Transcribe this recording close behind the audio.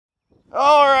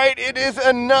All right, it is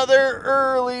another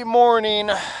early morning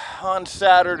on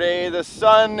Saturday. The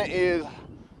sun is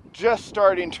just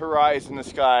starting to rise in the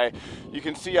sky. You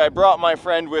can see I brought my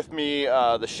friend with me,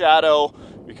 the Shadow,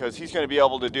 because he's going to be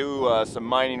able to do some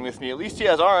mining with me. At least he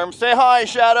has arms. Say hi,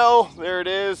 Shadow. There it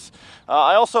is.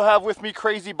 I also have with me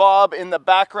Krazy Bob in the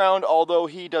background, although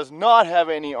he does not have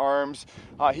any arms.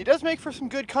 He does make for some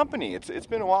good company. It's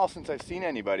been a while since I've seen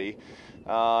anybody.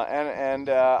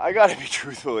 I gotta be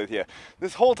truthful with you.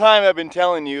 This whole time I've been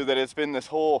telling you that it's been this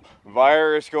whole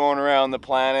virus going around the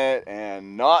planet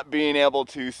and not being able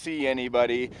to see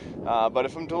anybody. But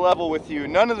if I'm to level with you,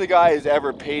 none of the guys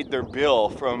ever paid their bill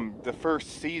from the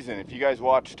first season. If you guys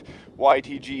watched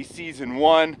YTG season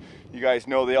 1, you guys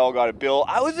know they all got a bill.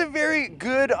 I was a very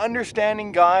good,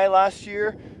 understanding guy last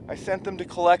year. I sent them to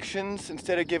collections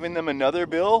instead of giving them another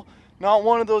bill. Not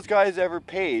one of those guys ever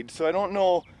paid, so I don't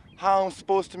know how I'm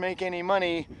supposed to make any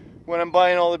money when I'm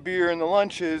buying all the beer and the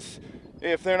lunches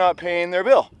if they're not paying their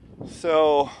bill.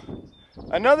 So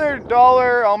another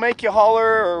 $1 I'll make you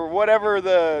holler, or whatever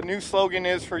the new slogan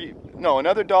is for you. No,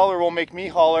 another $1 will make me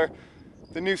holler.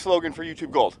 The new slogan for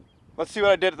YouTube Gold. Let's see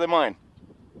what I did at the mine.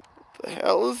 What the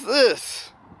hell is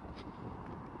this?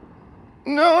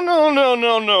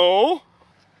 No.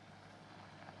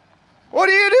 What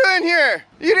are you doing here?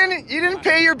 You didn't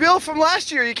pay your bill from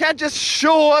last year. You can't just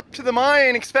show up to the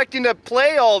mine expecting to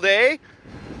play all day.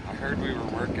 I heard we were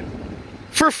working.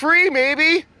 For free,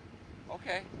 maybe.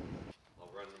 Okay. I'll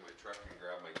run to my truck and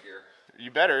grab my gear.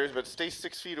 You better, but stay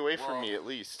 6 feet away from me at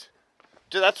least.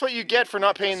 That's what you get for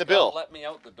not paying the bill. Let me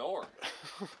out the door.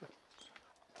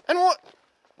 And what?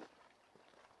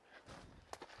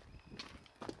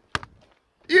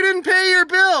 You didn't pay your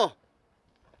bill.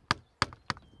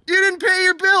 You didn't pay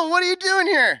your bill. What are you doing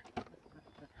here?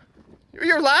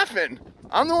 You're laughing.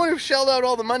 I'm the one who shelled out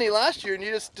all the money last year and you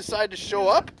just decide to show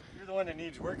up? You're the one that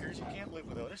needs workers. You can't live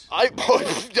without us.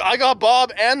 I got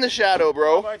Bob and the Shadow,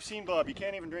 bro. I've seen Bob. You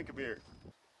can't even drink a beer.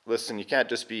 Listen, you can't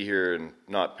just be here and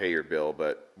not pay your bill,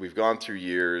 but we've gone through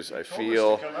years. I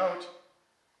feel You come out.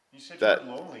 You said that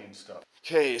you were lonely and stuff.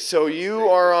 Okay, so you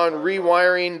are on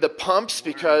rewiring the pumps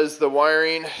because the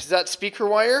wiring, is that speaker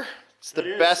wire? It's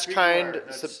the best kind.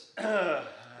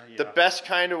 The best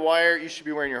kind of wire. You should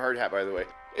be wearing your hard hat, by the way.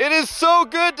 It is so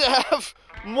good to have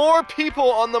more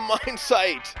people on the mine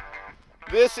site.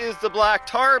 This is the black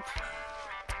tarp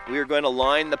we are going to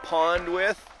line the pond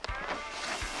with.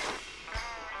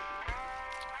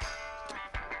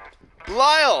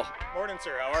 Lyle. Morning,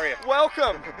 sir. How are you?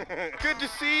 Welcome. Good to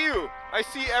see you. I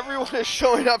see everyone is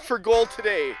showing up for gold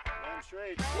today. I'm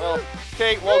straight. Well,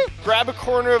 okay, well, grab a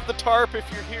corner of the tarp if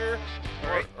you're here. All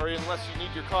right. Or unless you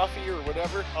need your coffee or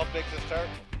whatever. How big's this tarp?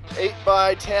 8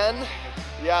 by 10.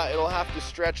 Yeah, it'll have to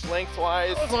stretch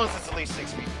lengthwise. As long as it's at least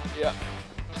 6 feet. Yeah.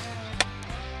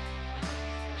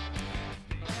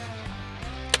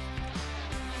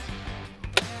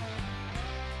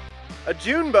 A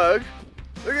June bug?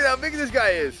 Look at how big this guy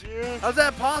is. How's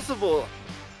that possible?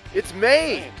 It's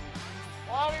May.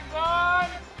 Water's on!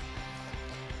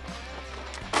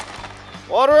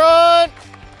 Water on!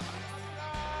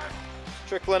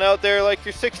 Trickling out there like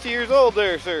you're 60 years old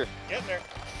there, sir. Getting there.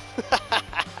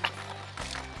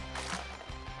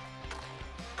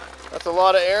 That's a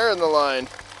lot of air in the line.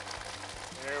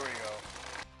 There we go.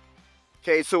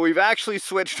 Okay, so we've actually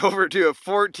switched over to a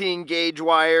 14 gauge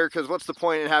wire because what's the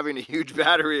point in having a huge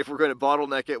battery if we're going to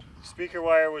bottleneck it? Speaker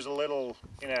wire was a little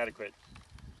inadequate.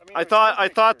 I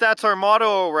thought that's our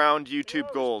motto around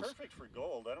YouTube Gold. Perfect for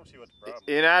gold. I don't see what the problem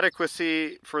is.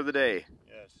 Inadequacy for the day.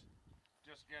 Yes.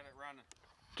 Just get it running.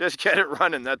 Just get it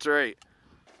running, that's right.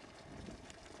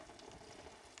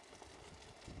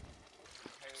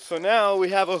 So now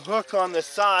we have a hook on the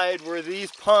side where these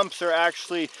pumps are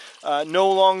actually no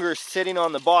longer sitting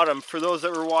on the bottom. For those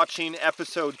that were watching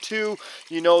episode 2,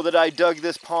 you know that I dug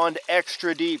this pond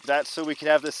extra deep. That's so we can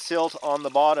have the silt on the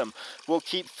bottom. We'll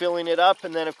keep filling it up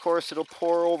and then of course it'll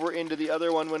pour over into the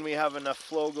other one when we have enough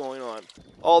flow going on.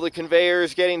 All the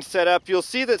conveyors getting set up. You'll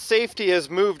see that safety has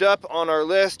moved up on our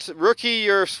list. Rookie,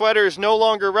 your sweater is no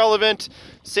longer relevant.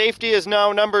 Safety is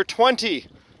now number 20.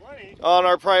 On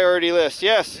our priority list,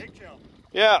 yes.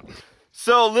 Yeah.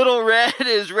 So Little Red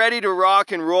is ready to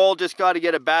rock and roll. Just got to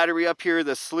get a battery up here.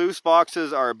 The sluice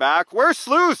boxes are back. Where's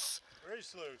Sluice? Where's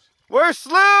Sluice? Where's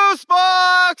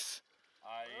Sluicebox?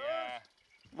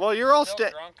 Well, you're all still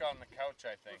drunk on the couch,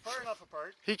 I think. We're far enough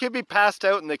apart. He could be passed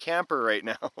out in the camper right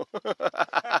now.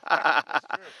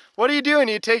 What are you doing?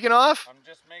 Are you taking off? I'm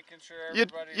just making sure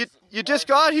everybody's you just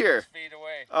got here. 6 feet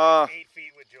away. 8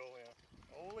 feet with Joe.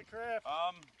 Holy crap.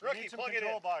 Rookie, plug it in.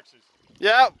 Control boxes.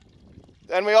 Yeah.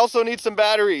 And we also need some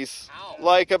batteries. Ow.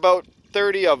 Like about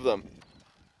 30 of them.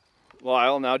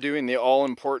 Lyle now doing the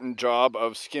all-important job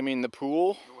of skimming the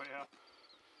pool.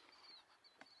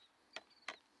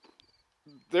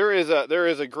 There is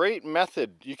a great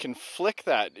method. You can flick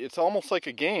that. It's almost like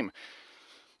a game.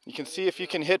 You can see if you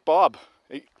can hit Bob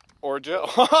or Joe.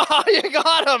 You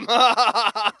got him.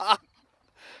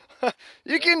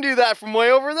 You can do that from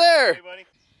way over there. Hey, buddy.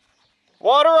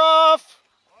 Water off.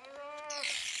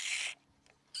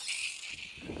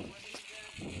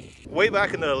 Way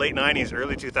back in the late 90s,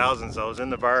 early 2000s, I was in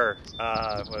the bar,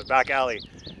 back alley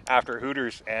after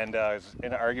Hooters, and I was in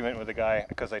an argument with a guy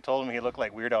because I told him he looked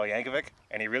like Weird Al Yankovic,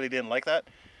 and he really didn't like that.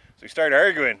 So we started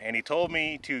arguing, and he told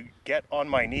me to get on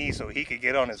my knees so he could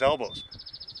get on his elbows.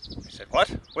 I said,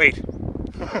 what? Wait,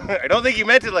 I don't think you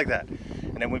meant it like that.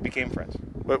 And then we became friends.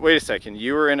 But wait a second,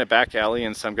 you were in a back alley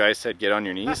and some guy said get on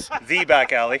your knees? The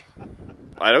back alley.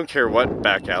 I don't care what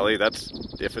back alley, that's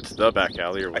if it's the back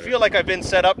alley or whatever. I feel like I've been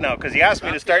set up now because he asked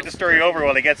me to start the story over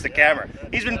while he gets the camera.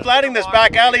 He's been planning this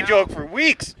back alley joke for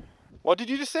weeks. What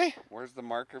did you just say? Where's the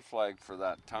marker flag for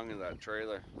that tongue of that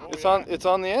trailer? It's on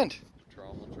the end.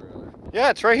 Trauma trailer.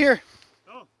 Yeah, it's right here.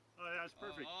 Oh, that's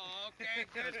perfect. Oh, okay,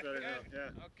 good. That's better now,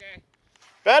 good. yeah. Okay.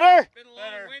 Better? It's been a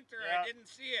long Better, winter. yeah. I didn't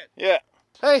see it. Yeah.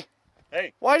 Hey.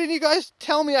 Hey. Why didn't you guys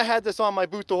tell me I had this on my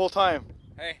boot the whole time?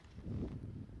 Hey,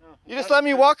 You just let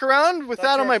me walk around with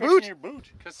that on my boot? Your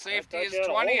boot. because safety I is thought you had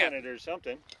a hole in 20th. it or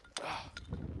something.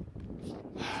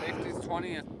 Safety's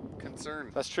 20th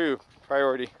concern. That's true.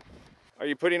 Priority. Are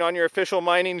you putting on your official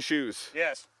mining shoes?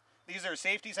 Yes. These are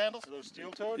safety sandals? Are those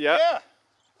steel-toed? Yeah. Yeah.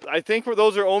 I think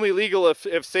those are only legal if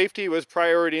safety was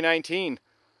priority 19.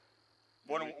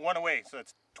 One away, so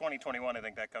it's 2021 I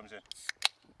think that comes in.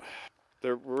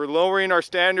 We're lowering our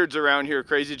standards around here,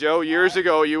 Krazy Joe. Years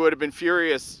ago, you would have been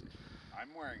furious.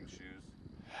 I'm wearing shoes.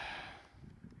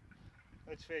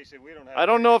 Let's face it, we don't have... I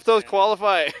don't know if those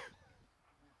qualify.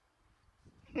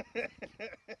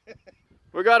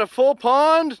 We got a full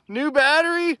pond, new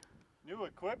battery. New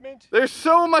equipment? There's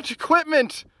so much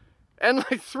equipment and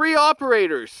like 3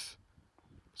 operators.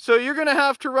 So you're gonna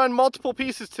have to run multiple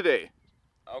pieces today.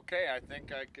 Okay, I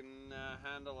think I can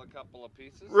handle a couple of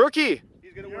pieces. Rookie,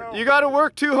 He's gonna work. you gotta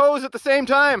work 2 hose at the same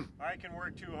time. I can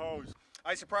work 2 hose.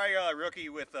 I supply Rookie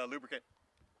with lubricant.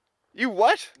 You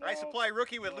what? I supply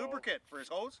Rookie with lubricant for his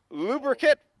hose.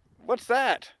 Lubricant? What's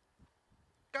that?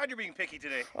 God, you're being picky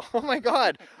today. Oh my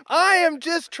God. I am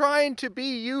just trying to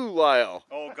be you, Lyle.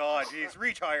 Oh God, geez,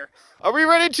 reach higher. Are we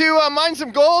ready to mine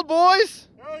some gold, boys?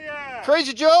 Oh yeah.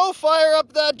 Krazy Joe, fire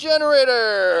up that generator.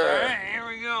 All right, here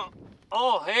we go.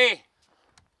 Oh, hey.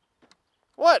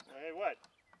 What? Hey, what?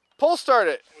 Pull start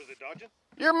it. Was it dodging?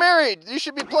 You're married. You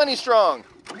should be plenty strong.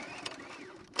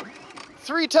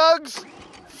 3 tugs,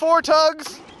 4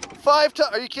 tugs, 5 tugs.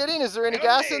 Are you kidding? Is there any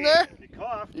gas in there? You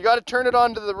cough. You got to turn it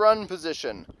on to the run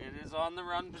position. It is on the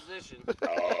run position.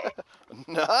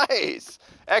 Nice.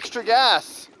 Extra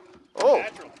gas. Oh,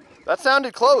 Natural. that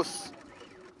sounded close.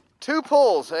 2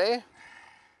 pulls, hey?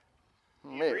 You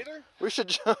Maybe. breather? We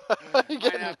should. Might have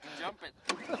to jump it.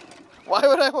 Why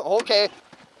would I? Okay.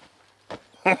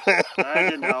 I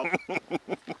didn't help.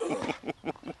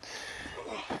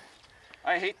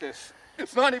 I hate this.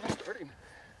 It's not even starting.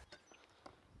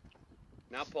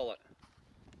 Now pull it.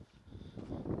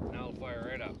 Now it'll fire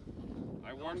right up.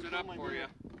 I warmed it up for you.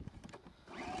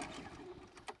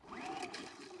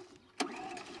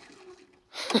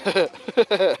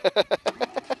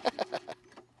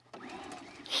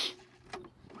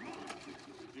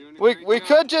 We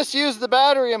could just use the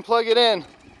battery and plug it in.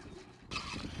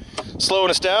 Slowing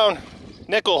us down.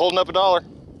 Nickel holding up $1.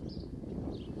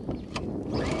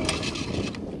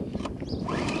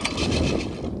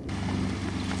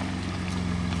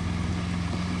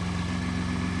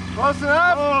 Close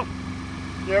enough? Oh,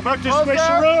 you're about to Close squish the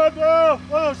up. road. Oh,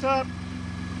 whoa, stop.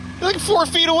 You're like 4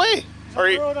 feet away. Are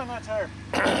you? Road on that tire.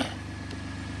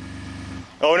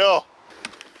 Oh no.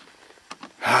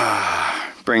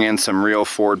 Bring in some real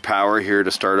Ford power here to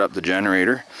start up the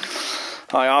generator.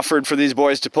 I offered for these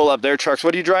boys to pull up their trucks.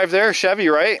 What do you drive there? Chevy,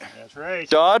 right? That's right.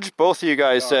 Dodge? Both of you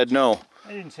guys said no.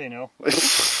 I didn't say no.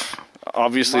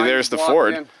 Obviously, Mine's there's the locked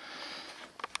Ford. in.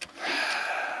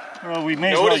 Well, we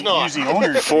may No, it as is well not. use the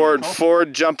owner's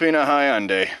Ford jumping a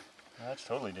Hyundai. That's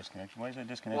totally disconnected. Why is that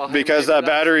disconnected? Well, Because maybe that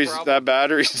that's the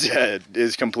battery's dead,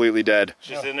 is completely dead. It's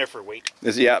just in there for weight.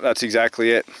 Yeah, that's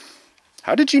exactly it.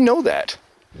 How did you know that?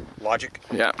 Logic.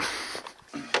 Yeah.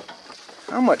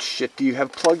 How much shit do you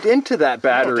have plugged into that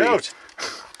battery? No doubt.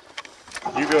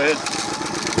 You go ahead.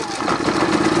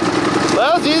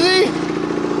 That was easy.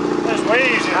 That's way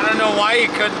easier. I don't know why you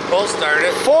couldn't pull start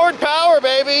it. Ford power,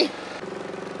 baby.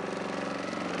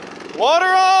 Water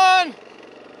on.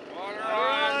 Water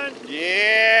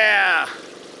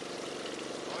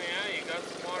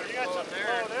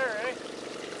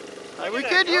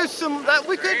use some,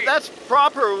 that's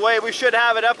proper way we should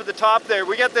have it up at the top there.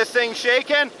 We get this thing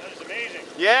shaking. That is amazing.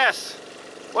 Yes.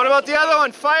 What about the other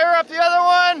one? Fire up the other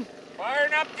one.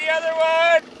 Firing up the other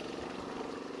one.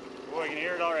 Boy, I can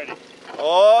hear it already.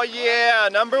 Oh yeah,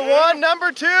 number one,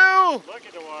 number two. Look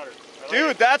at the water.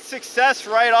 Dude, that's success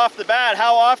right off the bat.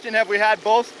 How often have we had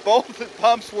both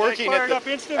pumps working at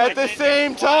the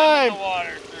same time? The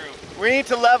water through. We need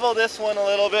to level this one a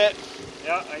little bit.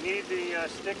 Yeah, I need the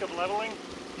stick of leveling.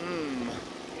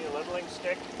 Need a leveling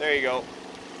stick. There you go.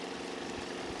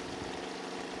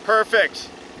 Perfect.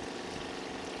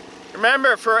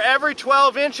 Remember, for every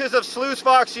 12 inches of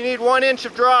sluicebox, you need 1 inch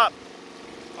of drop.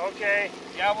 Okay.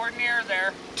 Yeah, we're near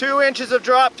there. 2 inches of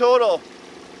drop total.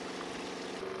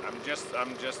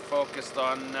 I'm just focused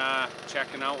on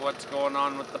checking out what's going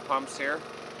on with the pumps here.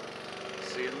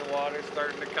 Seeing the water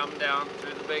starting to come down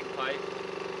through the big pipe.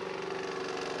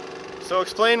 So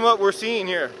explain what we're seeing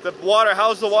here. The water,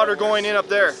 how's the water going in up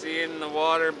there? We're seeing the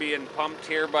water being pumped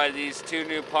here by these two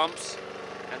new pumps,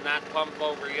 and that pump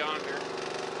over yonder,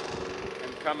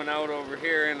 and coming out over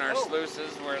here in our sluices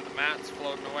where the mat's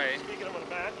floating away. Speaking of the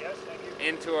mat, yes, thank you.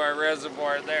 Into our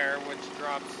reservoir there, which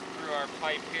drops through our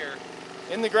pipe here.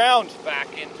 In the ground.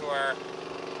 Back into our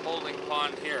holding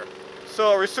pond here.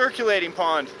 So a recirculating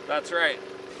pond. That's right.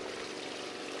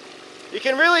 You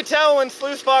can really tell when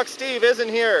Sluicebox Steve isn't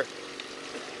here.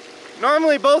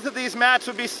 Normally both of these mats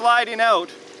would be sliding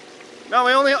out. No,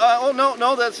 we only, oh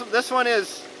no, this one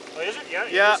is. Oh, is it? Yeah,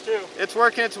 yeah, it is too. It's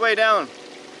working its way down.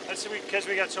 That's because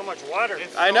we got so much water.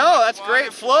 I know, that's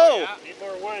great flow. Yeah. Need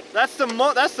more wood. That's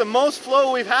the most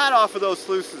flow we've had off of those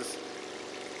sluices.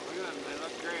 Look at them, they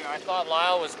look great. I thought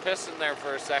Lyle was pissing there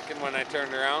for a second when I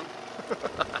turned around.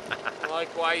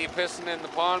 Like, why you pissing in the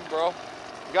pond, bro?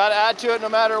 You gotta add to it no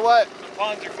matter what. The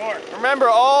ponds are for. Remember,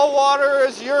 all water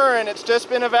is urine. It's just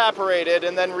been evaporated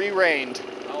and then re-rained.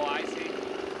 Oh, I see.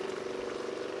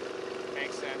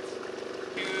 Makes sense.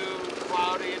 Too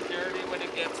cloudy and dirty when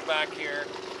it gets back here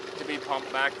to be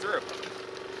pumped back through.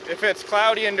 If it's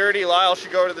cloudy and dirty, Lyle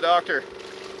should go to the doctor.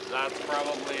 That's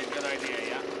probably a good idea,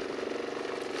 yeah.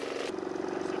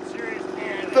 Some serious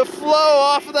pan. The flow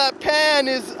off of that pan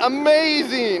is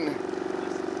amazing.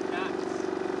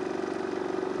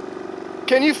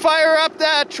 Can you fire up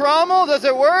that trommel? Does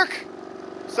it work?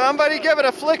 Somebody give it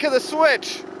a flick of the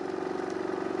switch.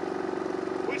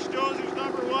 Which dozer's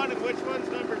number one and which one's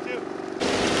number two?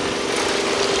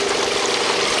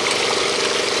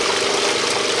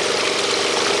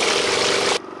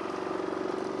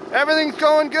 Everything's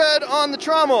going good on the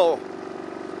trommel.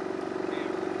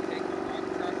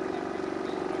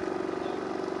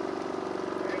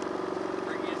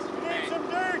 Some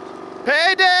dirt.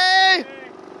 Payday!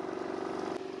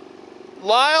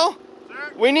 Lyle,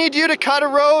 Sir? we need you to cut a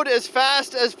road as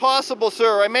fast as possible,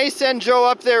 sir. I may send Joe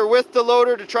up there with the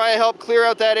loader to try to help clear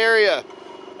out that area.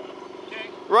 Okay.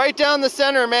 Right down the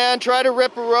center, man. Try to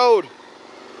rip a road.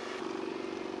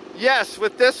 Yes,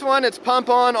 with this one, it's pump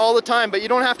on all the time, but you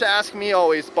don't have to ask me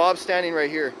always. Bob's standing right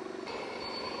here.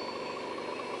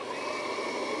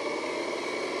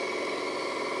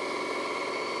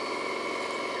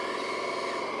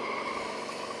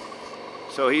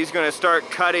 So he's going to start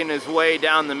cutting his way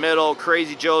down the middle.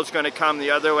 Krazy Joe's going to come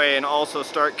the other way and also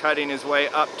start cutting his way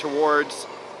up towards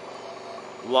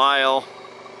Lyle.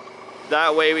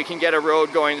 That way we can get a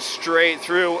road going straight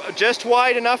through, just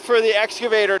wide enough for the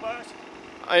excavator.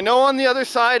 I know on the other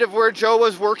side of where Joe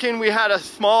was working, we had a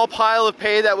small pile of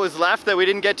pay that was left that we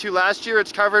didn't get to last year.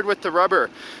 It's covered with the rubber.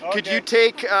 Okay. Could you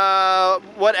take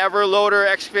whatever, loader,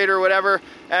 excavator, whatever,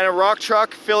 and a rock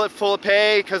truck, fill it full of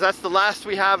pay, because that's the last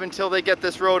we have until they get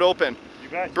this road open. You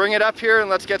bet. Bring it up here and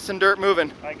let's get some dirt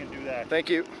moving. I can do that. Thank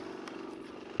you.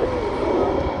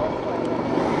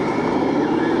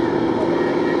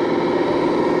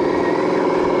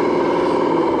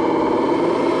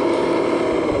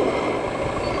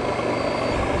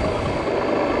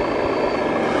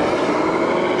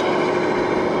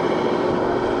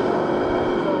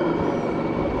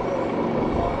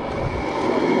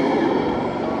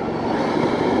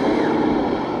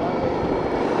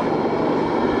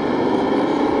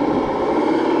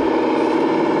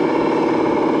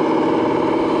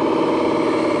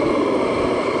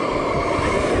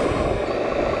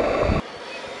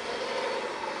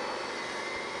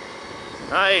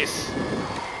 Nice.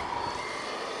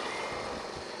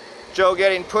 Joe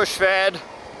getting push fed,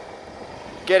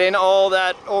 getting all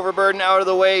that overburden out of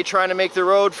the way, trying to make the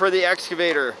road for the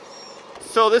excavator.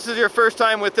 So this is your first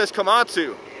time with this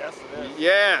Komatsu? Yes, it is.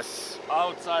 Yes.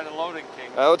 Outside of Loading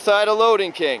King. Outside of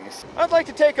Loading Kings. I'd like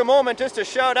to take a moment just to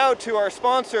shout out to our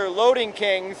sponsor, Loading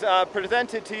Kings,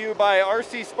 presented to you by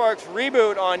RCSparks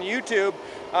Reboot on YouTube.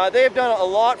 They've done a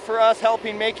lot for us,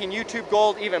 helping making YouTube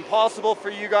Gold even possible for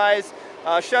you guys.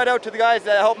 Shout out to the guys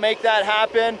that helped make that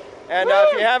happen. And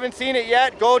if you haven't seen it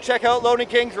yet, go check out Loading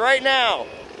Kings right now.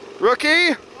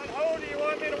 Rookie? What hoe do you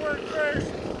want me to work first?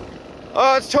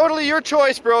 Oh, it's totally your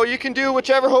choice, bro. You can do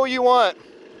whichever hoe you want.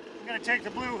 I'm gonna take the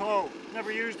blue hoe.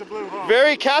 Never used the blue hoe.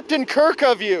 Very Captain Kirk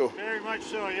of you. Very much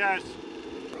so, yes.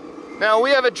 Now we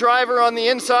have a driver on the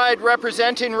inside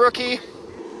representing Rookie.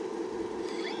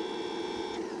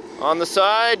 On the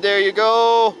side, there you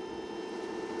go.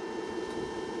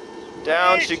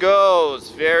 Down she goes.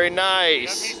 Very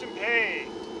nice. Got me some pay.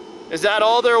 Is that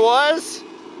all there was?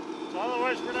 That's all there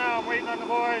was for now. I'm waiting on the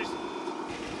boys.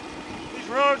 These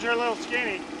roads are a little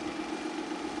skinny.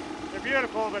 They're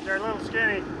beautiful, but they're a little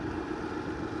skinny.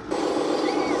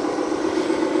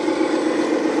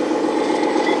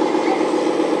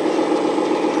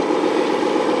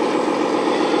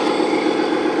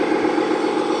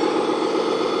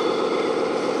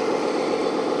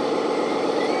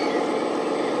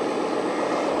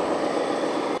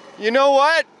 You know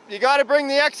what? You got to bring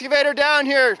the excavator down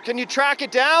here. Can you track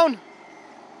it down?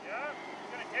 Yeah,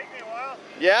 it's gonna take me a while.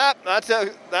 Yeah,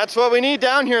 that's what we need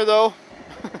down here, though.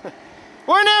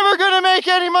 We're never gonna make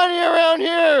any money around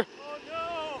here. Oh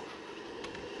no!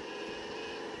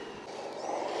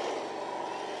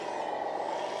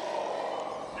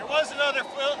 There was another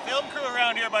film crew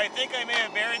around here, but I think I may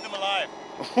have buried them alive.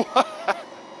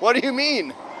 What do you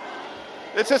mean?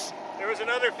 It's just. There was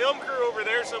another film crew over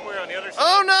there somewhere on the other side.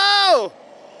 Oh no!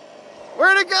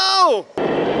 Where'd it go?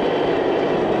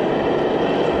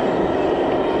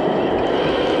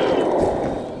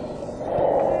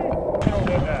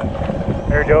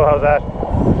 There, Joe, how's that?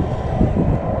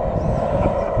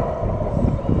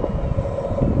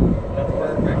 That's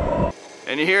perfect.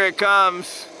 And here it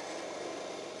comes.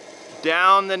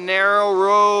 Down the narrow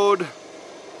road.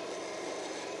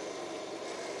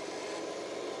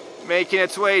 Making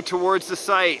its way towards the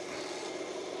site.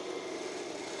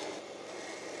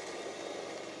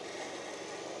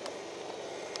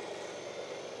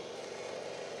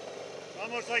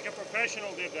 Almost like a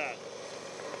professional did that.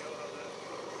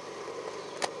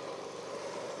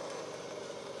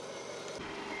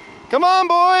 Come on,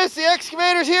 boys, the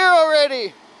excavator's here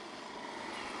already.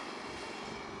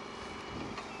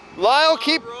 Lyle,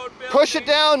 keep push it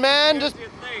down, man. Just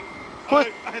push.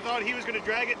 I thought he was going to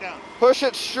drag it down. Push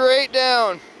it straight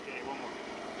down. Okay, one more.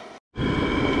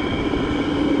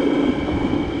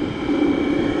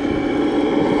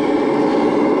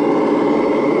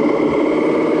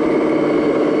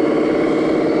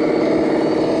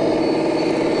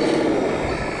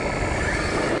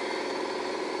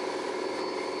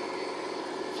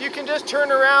 If you can just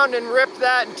turn around and rip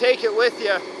that and take it with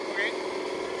you. Okay.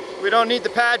 We don't need the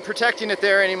pad protecting it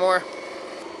there anymore.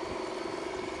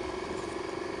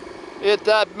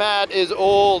 That mat is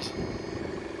old.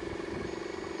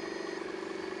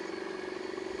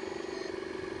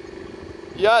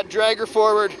 Yeah, drag her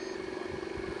forward.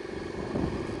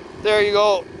 There you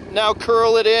go. Now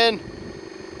curl it in.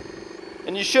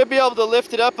 And you should be able to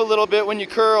lift it up a little bit when you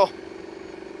curl.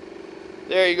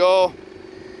 There you go.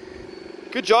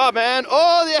 Good job, man.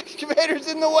 Oh, the excavator's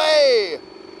in the way.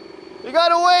 You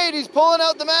gotta wait, he's pulling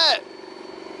out the mat.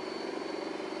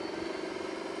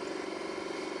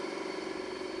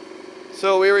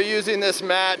 So we were using this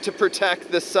mat to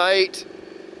protect the site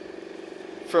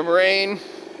from rain.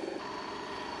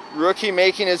 Rookie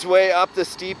making his way up the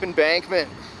steep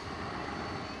embankment.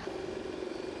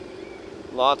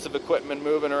 Lots of equipment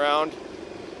moving around.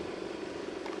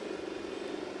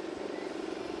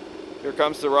 Here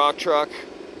comes the rock truck.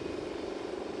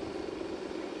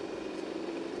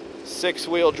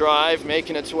 6-wheel drive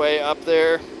making its way up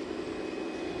there.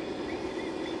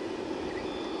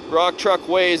 Rock truck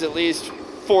weighs at least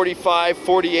 45,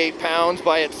 48 pounds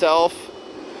by itself.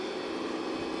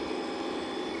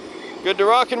 Good to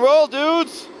rock and roll,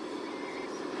 dudes.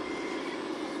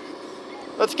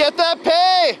 Let's get that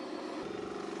pay.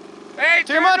 Hey,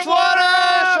 Too much water.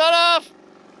 Shut off.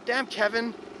 Damn,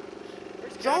 Kevin.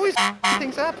 He's always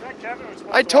things up.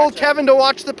 I told Kevin to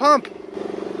watch the pump.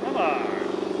 Come on.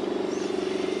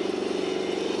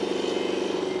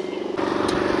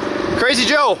 Krazy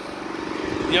Joe.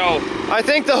 Yo. I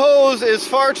think the hose is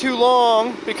far too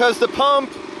long because the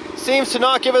pump seems to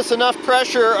not give us enough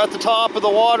pressure at the top of the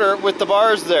water with the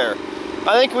bars there.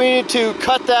 I think we need to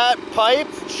cut that pipe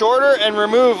shorter and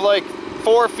remove like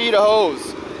 4 feet of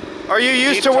hose. Are you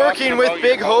used to working with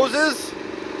big hoses?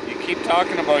 You keep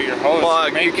talking about your host.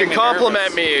 Well, you can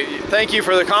compliment me. Thank you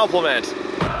for the compliment.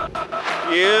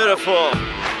 Beautiful.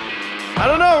 I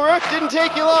don't know, Rook. Didn't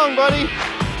take you long, buddy.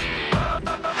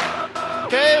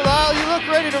 Okay, Lyle, you look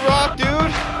ready to rock, dude.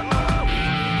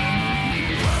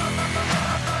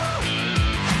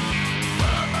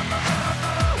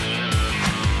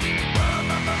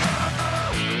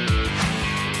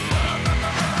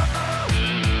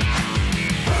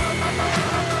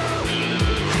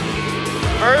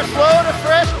 First load of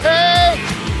fresh pay.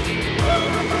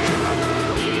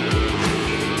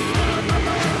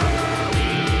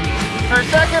 For a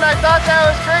second I thought that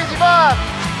was Krazy Bob,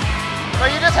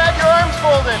 but you just had your arms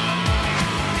folded.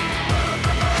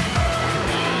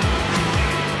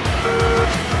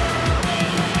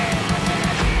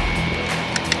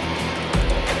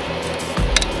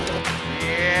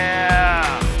 Yeah.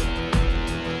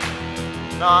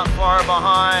 Not far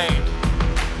behind.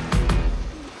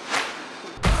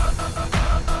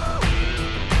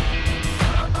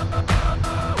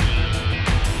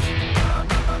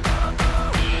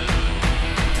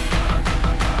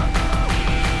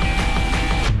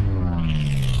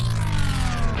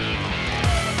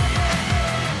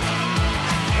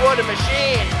 What a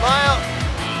machine, Lyle.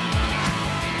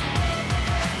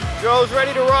 Joe's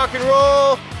ready to rock and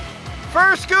roll.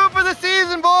 First scoop of the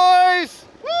season, boys.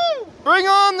 Woo! Bring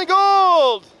on the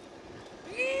gold.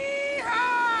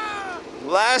 Yeehaw!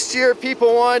 Last year,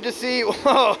 people wanted to see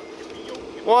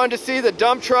the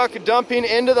dump truck dumping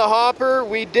into the hopper.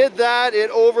 We did that.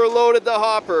 It overloaded the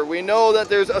hopper. We know that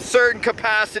there's a certain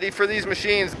capacity for these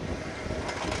machines.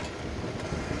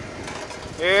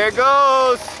 Here it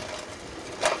goes.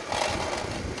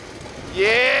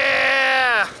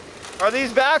 Yeah! Are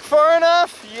these back far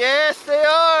enough? Yes, they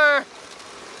are.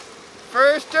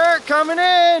 First dirt coming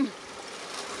in.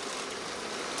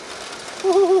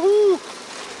 Woo-hoo-hoo.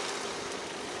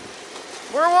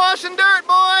 We're washing dirt,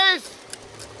 boys.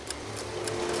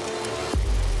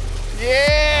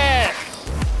 Yes!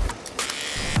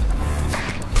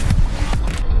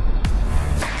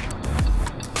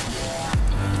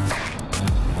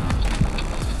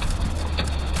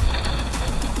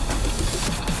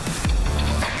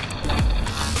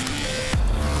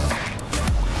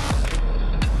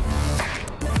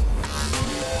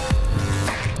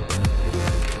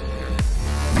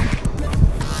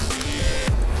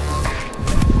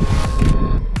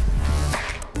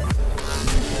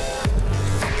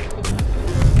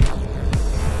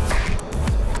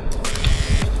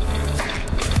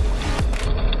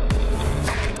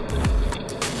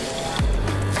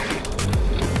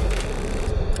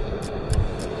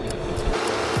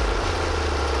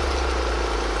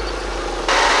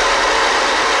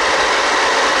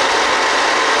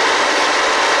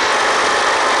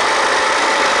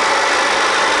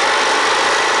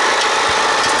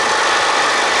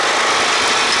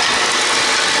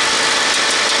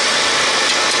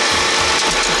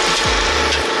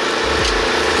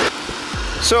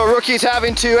 So Rookie's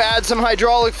having to add some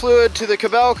hydraulic fluid to the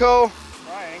Cabelco.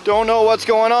 Don't know what's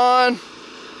going on.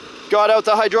 Got out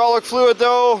the hydraulic fluid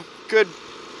though. Good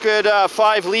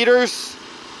 5 liters.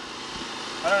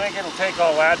 I don't think it'll take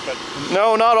all that, but...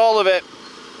 No, not all of it.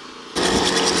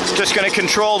 Just gonna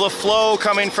control the flow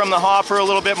coming from the hopper a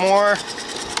little bit more.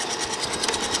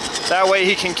 That way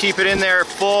he can keep it in there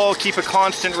full, keep a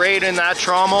constant rate in that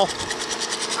trommel.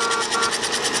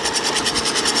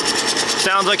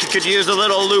 Sounds like it could use a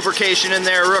little lubrication in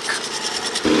there, Rook.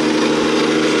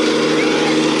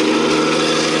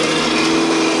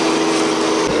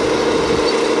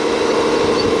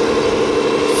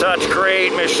 Such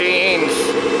great machines.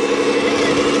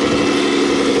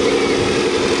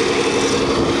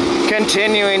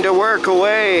 Continuing to work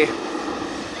away.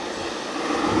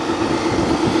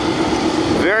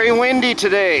 Very windy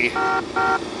today.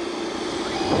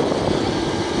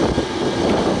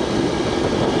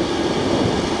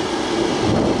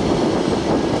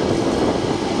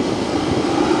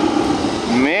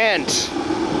 Mint.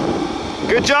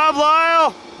 Good job,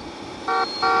 Lyle.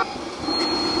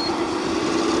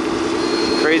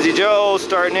 Krazy Joe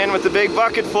starting in with the big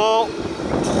bucket full.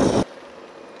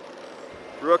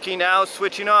 Rookie now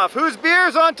switching off. Whose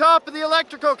beer's on top of the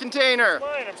electrical container?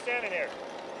 Mine, I'm standing here.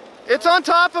 It's on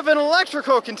top of an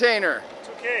electrical container. It's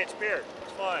okay, it's beer.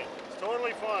 It's fine. It's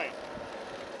totally fine.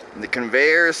 And the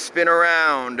conveyors spin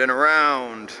around and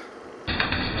around.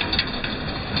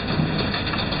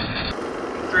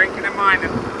 Drinking and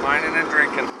mining. Mining and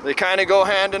drinking. They kind of go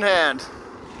hand in hand.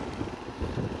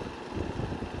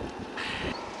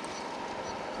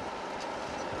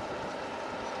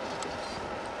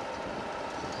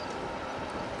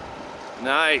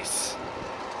 Nice.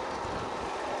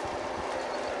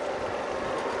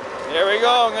 There we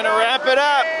go, I'm gonna wrap it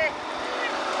up.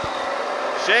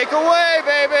 Shake away,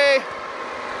 baby.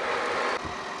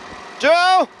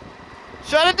 Joe,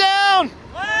 shut it down.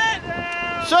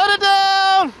 What? Shut it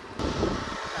down.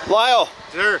 Lyle,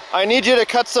 Sir. I need you to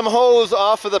cut some hose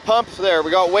off of the pump there.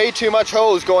 We got way too much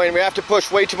hose going. We have to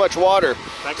push way too much water.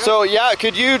 So yeah,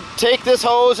 could you take this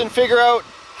hose and figure out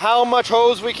how much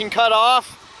hose we can cut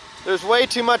off? There's way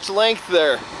too much length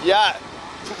there. Yeah.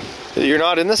 You're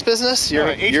not in this business?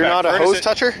 You're not a hose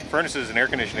toucher? Furnaces and air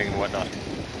conditioning and whatnot.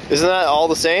 Isn't that all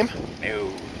the same?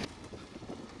 No.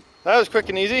 That was quick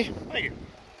and easy. Thank you.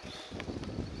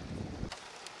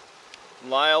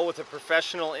 Lyle with a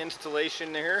professional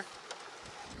installation here.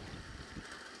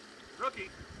 Rookie.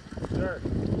 Sure.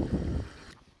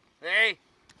 Hey,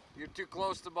 you're too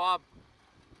close to Bob.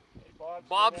 Hey,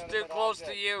 Bob's too close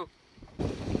to you.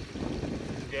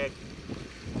 Good.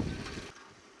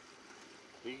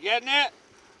 You getting it?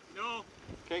 No.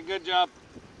 Okay, good job.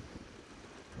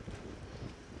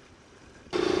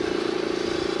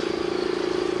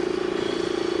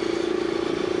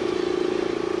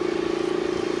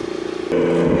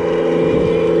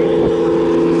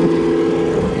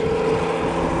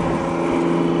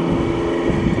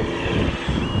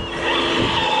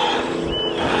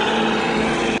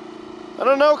 I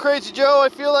don't know, Krazy Joe, I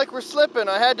feel like we're slipping.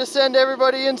 I had to send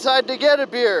everybody inside to get a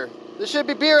beer. There should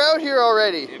be beer out here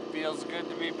already. It feels good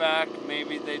to be back.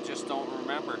 Maybe they just don't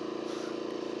remember.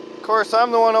 Of course,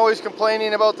 I'm the one always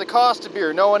complaining about the cost of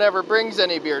beer. No one ever brings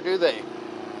any beer, do they?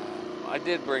 I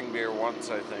did bring beer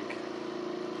once, I think.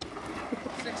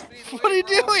 6 feet away, What are you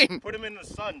doing? Put him in the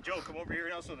sun. Joe, come over here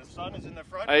now so the sun is in the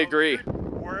front. I agree.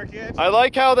 Work it. I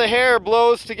like how the hair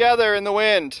blows together in the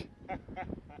wind.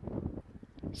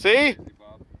 See?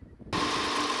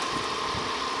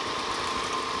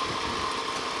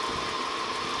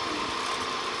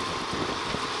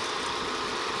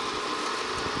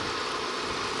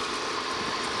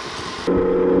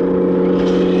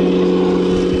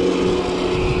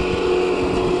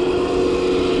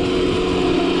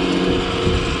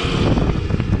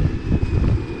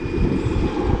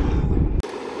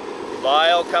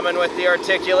 Lyle coming with the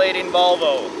articulating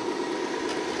Volvo.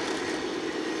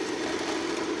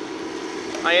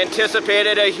 I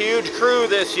anticipated a huge crew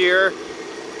this year,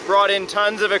 brought in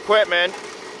tons of equipment.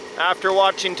 After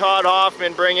watching Todd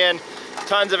Hoffman bring in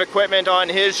tons of equipment on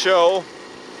his show.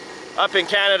 Up in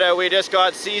Canada, we just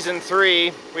got season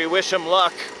 3. We wish him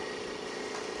luck.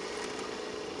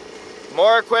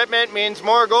 More equipment means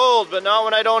more gold, but not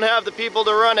when I don't have the people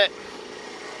to run it.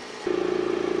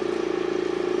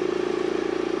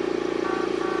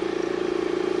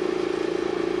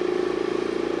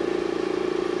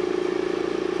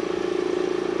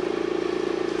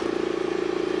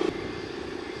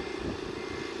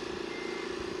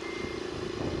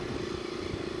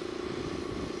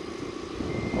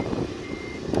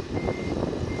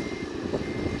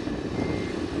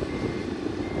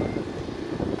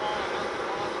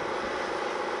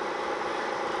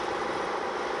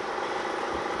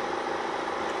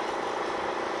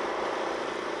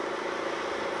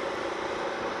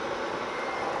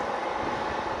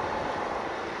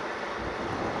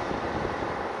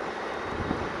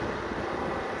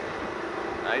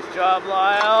 Nice job,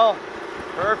 Lyle.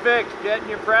 Perfect. Getting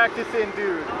your practice in,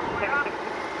 dude.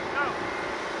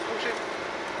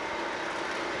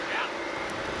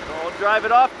 Don't drive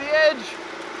it off the edge.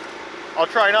 I'll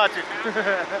try not to.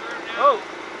 Oh,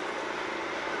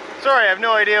 Sorry, I have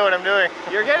no idea what I'm doing.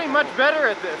 you're getting much better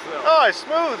at this, though. Oh, it's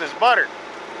smooth as butter.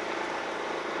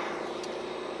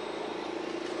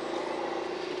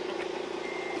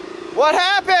 What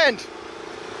happened?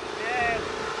 Yeah.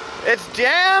 It's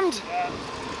jammed? Yeah.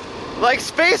 Like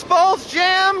Spaceballs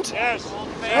jammed? Yes.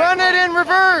 Run it in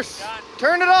reverse.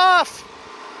 Turn it off.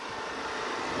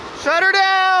 Shut her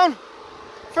down.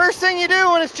 First thing you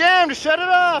do when it's jammed is shut it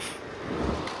off.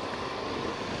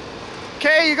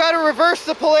 Okay, you gotta reverse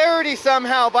the polarity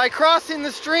somehow by crossing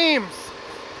the streams.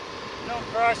 Don't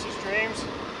cross the streams.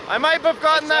 I might have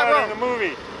gotten that It's not wrong. in the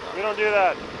movie. We don't do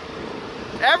that.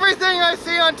 Everything I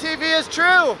see on TV is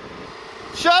true.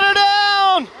 Shut her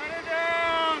down.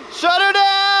 Shut her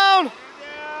down.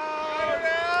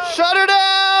 Shut her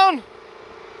down.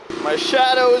 My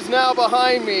shadow is now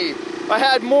behind me. I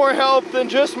had more help than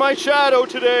just my shadow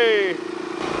today.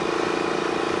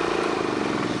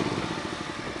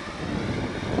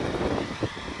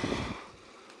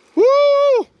 Woo!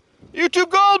 YouTube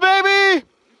gold, baby!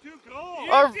 YouTube gold.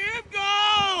 YouTube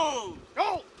gold.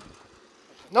 Gold.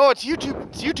 No, it's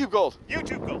YouTube gold.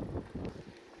 YouTube gold.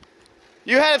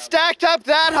 You had it stacked up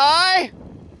that high?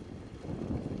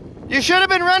 You should have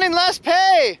been running less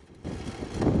pay.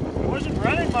 It wasn't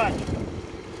running much.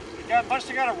 Must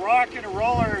have got a rock and a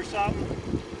roller or something. I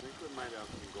think we might have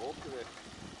some gold today.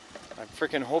 I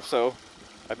freaking hope so.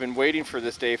 I've been waiting for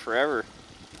this day forever.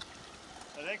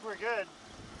 I think we're good.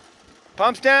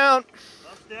 Pumps down.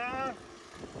 Pumps down.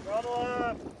 Throttle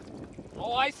up.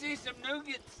 Oh, I see some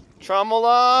nougats. Trommel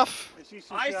off. I see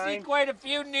some I shine. see quite a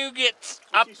few nougats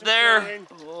I up see some there. shine.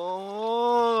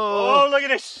 Oh. Oh, look at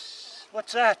this.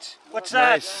 What's that? What's that?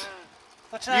 Nice.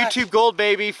 What's that? YouTube Gold,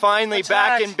 baby, finally What's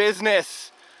back that? in business.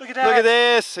 Look at that. Look at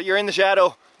this. You're in the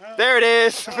shadow. There it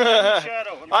is. Oh, in the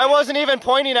shadow. I wasn't even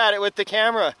pointing at it with the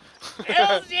camera.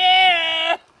 Hells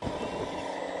yeah!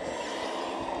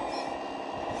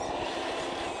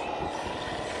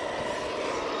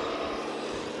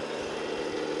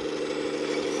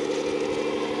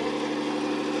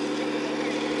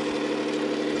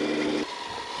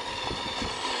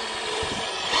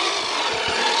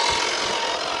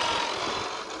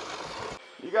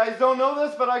 You guys don't know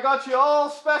this, but I got you all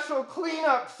special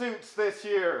cleanup suits this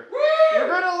year. Woo! You're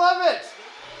gonna love it.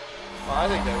 Well, I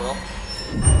think they will.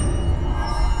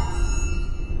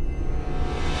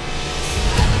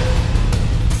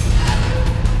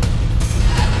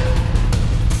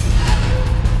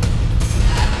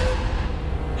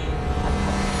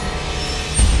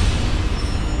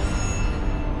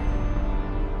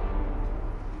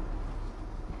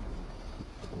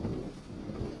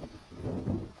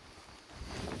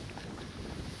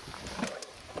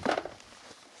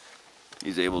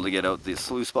 He's able to get out the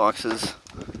sluice boxes,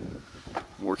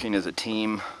 working as a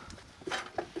team.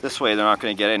 This way they're not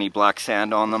going to get any black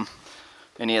sand on them,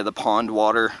 any of the pond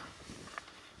water.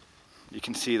 You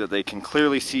can see that they can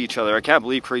clearly see each other. I can't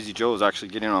believe Krazy Joe is actually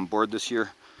getting on board this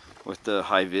year with the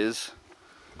high vis.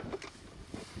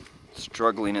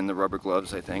 Struggling in the rubber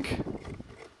gloves, I think.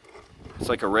 It's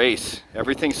like a race.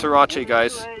 Everything's sriracha,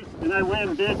 guys. And I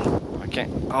win, bitch. I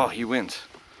can't. Oh, he wins.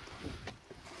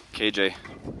 KJ.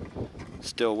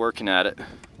 Still working at it.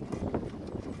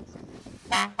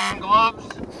 Gloves.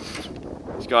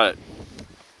 He's got it.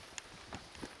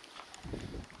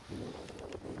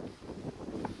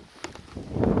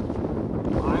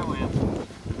 I win.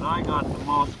 I got the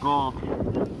most gold.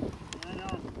 I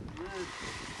know.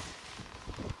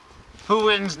 Who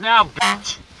wins now,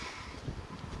 bitch?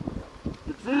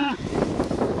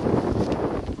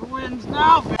 Who wins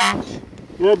now, bitch?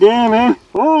 God damn, man.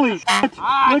 Holy shit.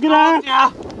 Ah, Look at that.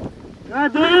 Ya.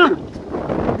 God damn.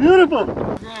 Beautiful.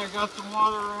 Okay, I got some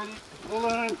water ready. Hold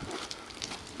on.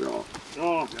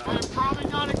 Oh. It's probably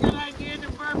not a good idea to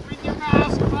burp in your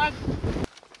mask, bud.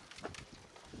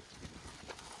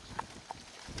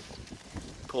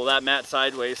 Pull that mat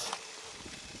sideways.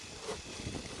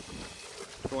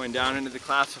 Going down into the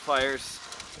classifiers.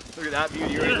 Look at that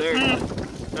beauty right there.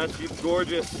 That's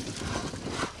gorgeous.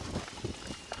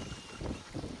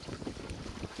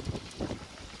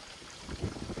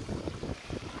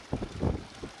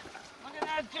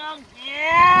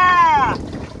 Yeah!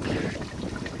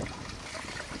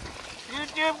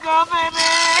 YouTube go, baby!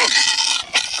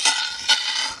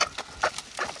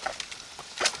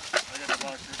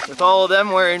 With all of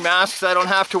them wearing masks, I don't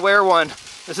have to wear one.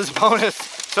 This is a bonus.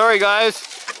 Sorry, guys.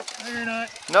 No, you're not.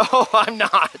 No, I'm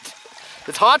not.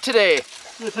 It's hot today.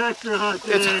 It's extra hot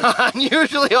today. It's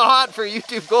unusually hot for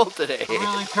YouTube Gold today. I'm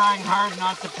really trying hard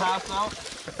not to pass out.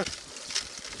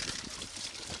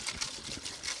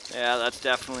 Yeah, that's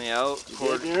definitely out.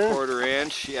 Quarter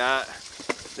inch, yeah.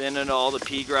 Then into all the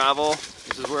pea gravel.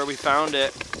 This is where we found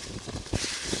it.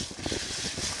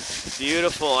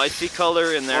 Beautiful. I see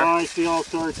color in there. Oh, I see all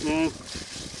sorts, man.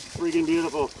 Freaking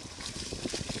beautiful.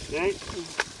 Okay.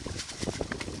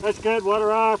 That's good.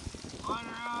 Water off. Water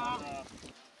off.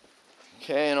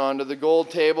 Okay, and onto the gold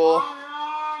table.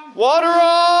 Water on. Water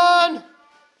on!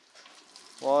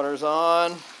 Water's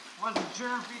on. Wasn't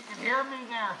sure if you could hear me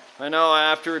there. I know, I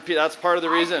have to repeat. That's part of the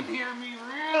reason. You can hear me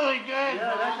really good.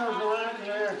 Yeah, that goes around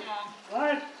there.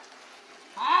 What?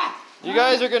 Ah! You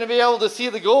guys are going to be able to see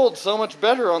the gold so much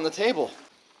better on the table.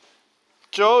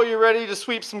 Joe, you ready to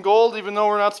sweep some gold even though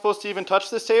we're not supposed to even touch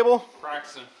this table?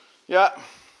 Braxton. Yeah.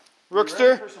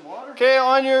 Rookster? For some water? Okay,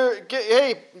 on your...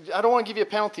 Hey, I don't want to give you a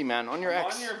penalty, man. On your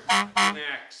X. On your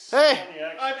X. Hey,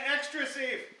 I'm extra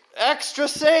safe. extra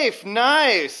safe.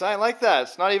 Nice. I like that.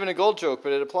 It's not even a gold joke,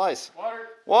 but it applies. Water.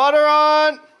 Water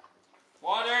on.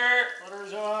 Water.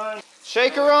 Water's on.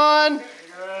 Shaker on.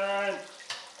 Good.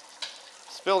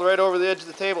 Spilled right over the edge of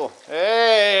the table.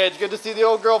 Hey, it's good to see the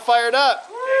old girl fired up.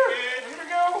 Here we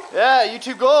go. Yeah,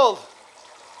 YouTube Gold.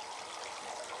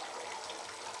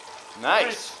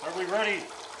 Nice. Are we ready?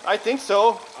 I think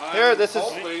so. Here, this is...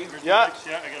 hoping. Yeah.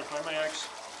 Yeah, I gotta find my X.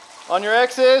 On your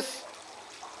X's.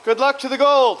 Good luck to the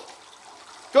gold.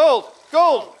 Gold.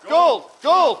 Gold! Gold!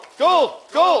 Gold! Gold!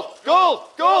 Gold! Gold!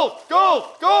 Gold! Gold!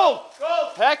 Gold!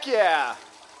 Heck yeah!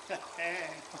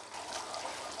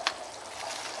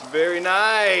 Very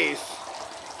nice.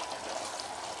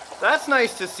 That's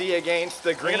nice to see against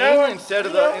the green instead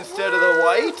of the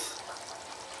white.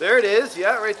 There it is.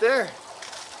 Yeah, right there.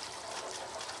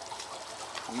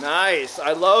 Nice.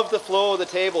 I love the flow of the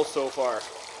table so far.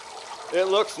 It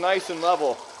looks nice and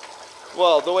level.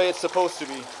 Well, the way it's supposed to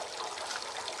be.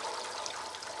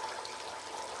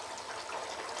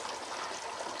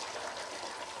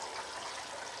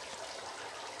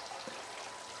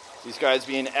 These guys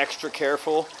being extra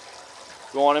careful.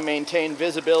 We want to maintain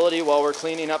visibility while we're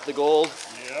cleaning up the gold.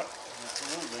 Yep,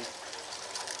 absolutely.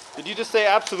 Did you just say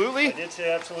absolutely? I did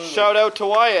say absolutely. Shout out to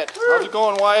Wyatt. How's it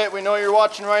going, Wyatt? We know you're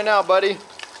watching right now, buddy.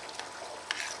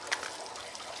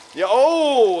 Yeah,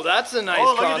 oh, that's a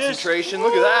nice concentration.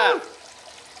 Look at that.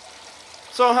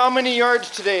 So how many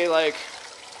yards today? Like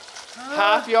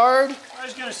half yard? I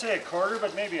was gonna say a quarter,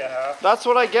 but maybe a half. That's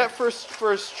what I get for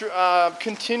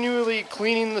continually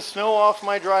cleaning the snow off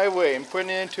my driveway and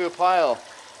putting it into a pile.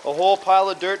 A whole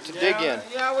pile of dirt to dig in.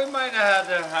 Yeah, we might have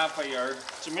had a half a yard.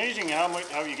 It's amazing how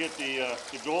you get the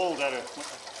gold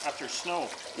after snow.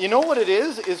 You know what it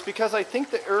is? Is because I think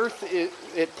the earth,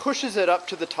 it pushes it up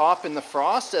to the top in the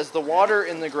frost as the water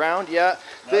in the ground,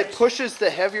 it pushes the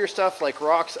heavier stuff like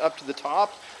rocks up to the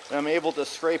top, and I'm able to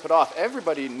scrape it off.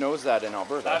 Everybody knows that in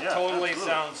Alberta. That totally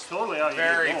sounds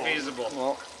very feasible.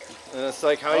 Well, it's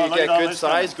like how you get good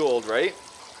size gold, right?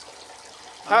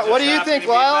 What do you think,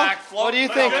 Lyle? What do you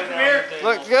think?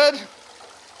 Look good?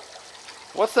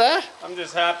 What's that? I'm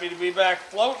just happy to be back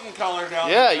floating color down.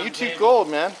 Yeah, YouTube gold,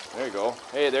 man. There you go.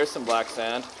 Hey, there's some black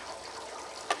sand.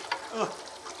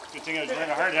 Good thing I was wearing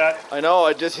a hard hat. I know,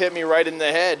 it just hit me right in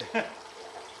the head.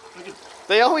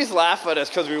 They always laugh at us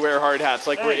because we wear hard hats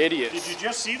like we're idiots. Did you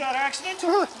just see that accident? You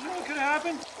know what could have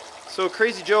happened? So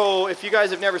Krazy Joe, if you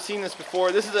guys have never seen this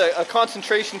before, this is a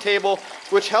concentration table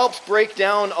which helps break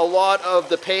down a lot of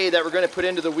the pay that we're going to put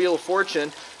into the Wheel of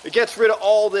Fortune. It gets rid of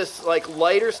all this like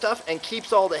lighter stuff and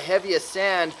keeps all the heaviest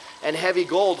sand and heavy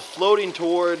gold floating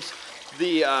towards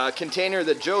the container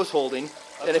that Joe's holding.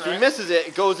 And if he misses it,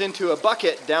 it goes into a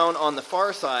bucket down on the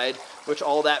far side, which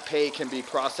all that pay can be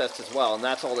processed as well. And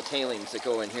that's all the tailings that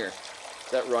go in here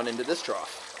that run into this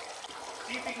trough.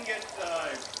 See if you can get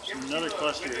another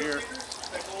cluster here.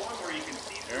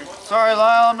 Sorry,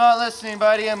 Lyle, I'm not listening,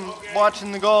 buddy. I'm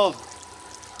watching the gold.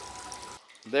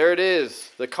 There it is,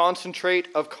 the concentrate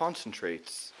of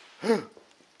concentrates. Let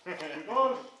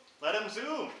him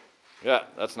zoom. Yeah,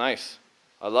 that's nice.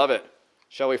 I love it.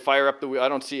 Shall we fire up the wheel? I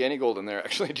don't see any gold in there,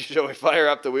 actually. Shall we fire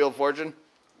up the Wheel of Fortune?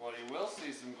 Well, you will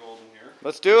see some gold in here.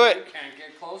 Let's do it. You can't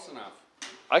get close enough.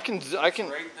 I can. It's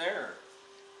right there.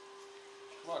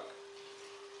 Look.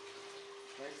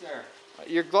 Right there.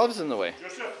 Your glove's in the way.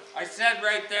 Joseph. I said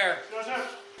right there.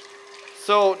 Joseph.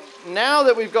 So now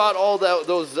that we've got all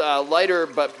those lighter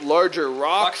but larger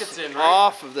rocks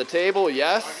off of the table,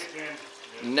 yes.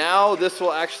 Now this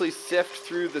will actually sift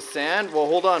through the sand. Well,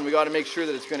 hold on. We got to make sure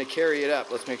that it's going to carry it up.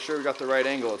 Let's make sure we got the right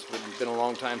angle. It's been a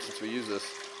long time since we used this.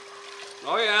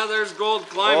 Oh yeah, there's gold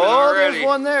climbing already. There's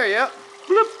one there. Yep.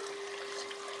 Bloop.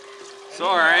 So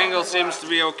our angle seems to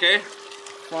be okay.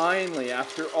 Finally,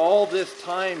 after all this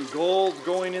time, gold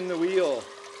going in the wheel.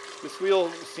 This wheel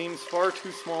seems far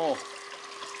too small.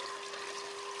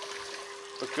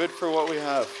 But good for what we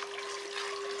have.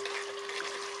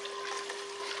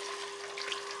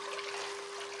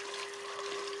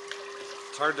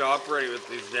 It's hard to operate with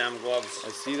these damn gloves. I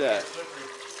see that.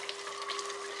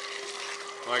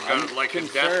 Well, I got like a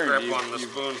death grip on the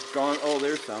spoon. Oh,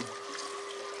 there's some.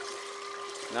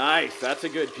 Nice, that's a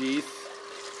good piece.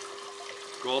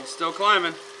 Gold's still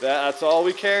climbing. That's all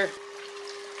we care.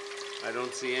 I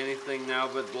don't see anything now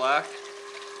but black.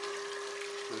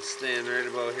 It's staying right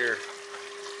about here.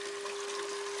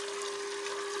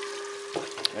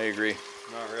 I agree.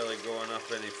 Not really going up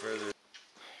any further.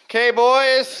 Okay,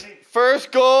 boys.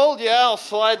 First gold. Yeah, I'll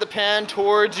slide the pan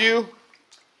towards you.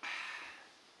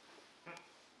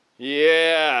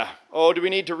 Yeah. Oh, do we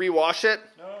need to rewash it?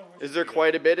 No. Is there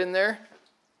quite a bit in there?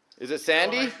 Is it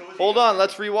sandy? Hold on,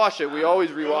 let's rewash it. We always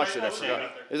rewash it, I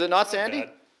forgot. Is it not sandy?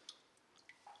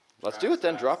 Let's do it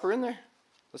then. Drop her in there.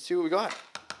 Let's see what we got.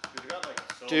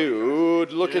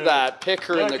 Dude, look at that. Pick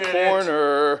her in the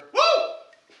corner.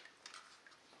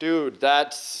 Dude,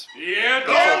 that's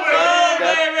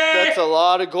a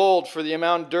lot of gold for the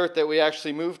amount of dirt that we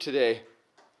actually moved today.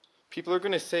 People are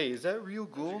going to say, is that real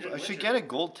gold? I should get a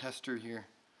gold tester here.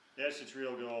 Yes, it's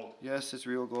real gold. Yes, it's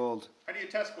real gold. How do you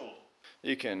test gold?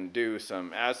 You can do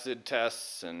some acid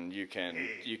tests, and you can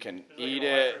eat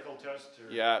it.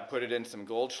 Yeah, put it in some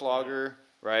Goldschlager,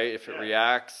 right? If it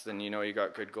reacts, then you know you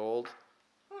got good gold.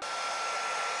 I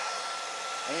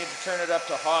need to turn it up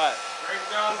to hot. Great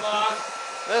job, boss.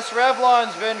 This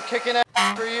Revlon's been kicking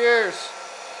ass for years.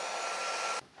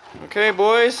 Okay,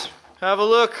 boys, have a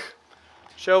look.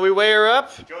 Shall we weigh her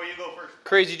up? Joe, you go first.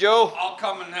 Krazy Joe. I'll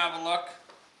come and have a look.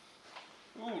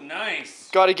 Ooh, nice.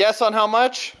 Got a guess on how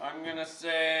much? I'm gonna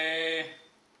say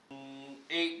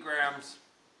 8 grams.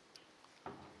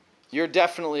 You're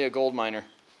definitely a gold miner.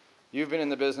 You've been in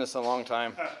the business a long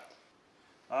time.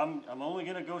 I'm only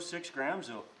gonna go 6 grams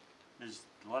though. There's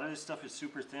a lot of this stuff is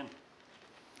super thin.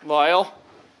 Lyle?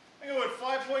 I go with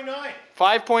 5.9.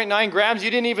 5.9 grams? You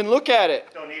didn't even look at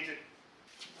it. Don't need to.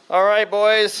 All right,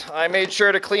 boys. I made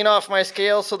sure to clean off my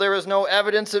scale so there was no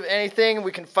evidence of anything.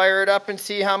 We can fire it up and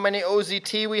see how many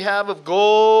OZT we have of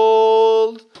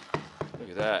gold. Look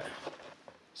at that.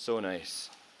 So nice.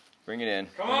 Bring it in.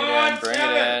 Come bring on, it in. Bring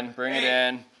 7, it in. Bring 8, it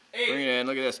in. 8, Bring it in.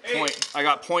 Look at this. 8. I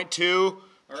got 0.2,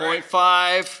 right.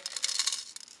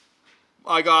 0.5.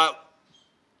 I got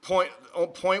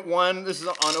 0.1. This is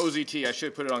on OZT. I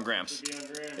should put it on grams.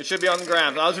 It should be on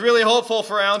grams. I was really hopeful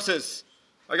for ounces.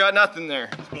 I got nothing there.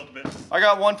 Spilled a bit. I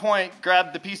got 1 point.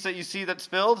 Grab the piece that you see that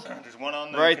spilled. There's one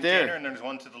on the Right container, there. and there's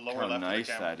one to the lower How left nice of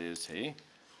the camera. that is, hey?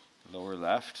 Lower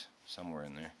left, somewhere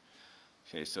in there.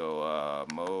 Okay, so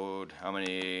mode, how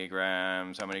many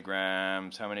grams, how many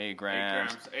grams, how many 8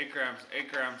 grams? grams, 8 grams,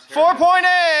 8 grams.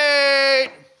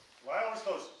 4.8! Lyle was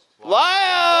closest.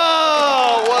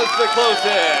 Lyle was the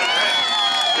closest.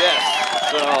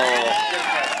 Yes, so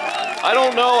I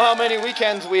don't know how many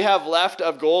weekends we have left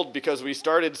of gold because we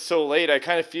started so late. I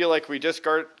kind of feel like we just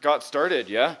got started,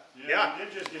 yeah? Yeah. We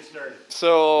did just get started.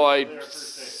 So I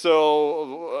first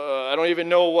don't even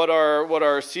know what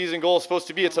our season goal is supposed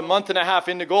to be. It's a month and a half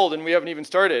into gold and we haven't even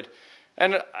started.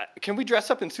 And can we dress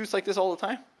up in suits like this all the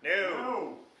time?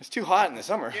 No. It's too hot in the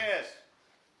summer. Yes.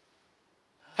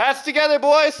 Hats together,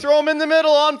 boys. Throw them in the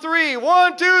middle on 3.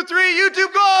 1, 2, 3.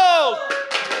 YouTube gold.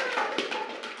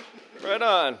 Right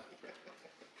on.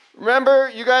 Remember,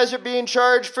 you guys are being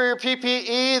charged for your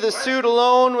PPE. The suit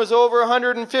alone was over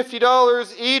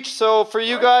 $150 each. So for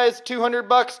you guys,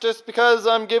 $200 just because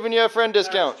I'm giving you a friend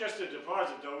discount. It's just a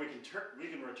deposit though. We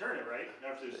can return it, right?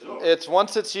 After it's over. It's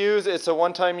once it's used, it's a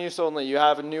one-time use only. You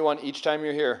have a new one each time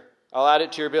you're here. I'll add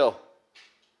it to your bill.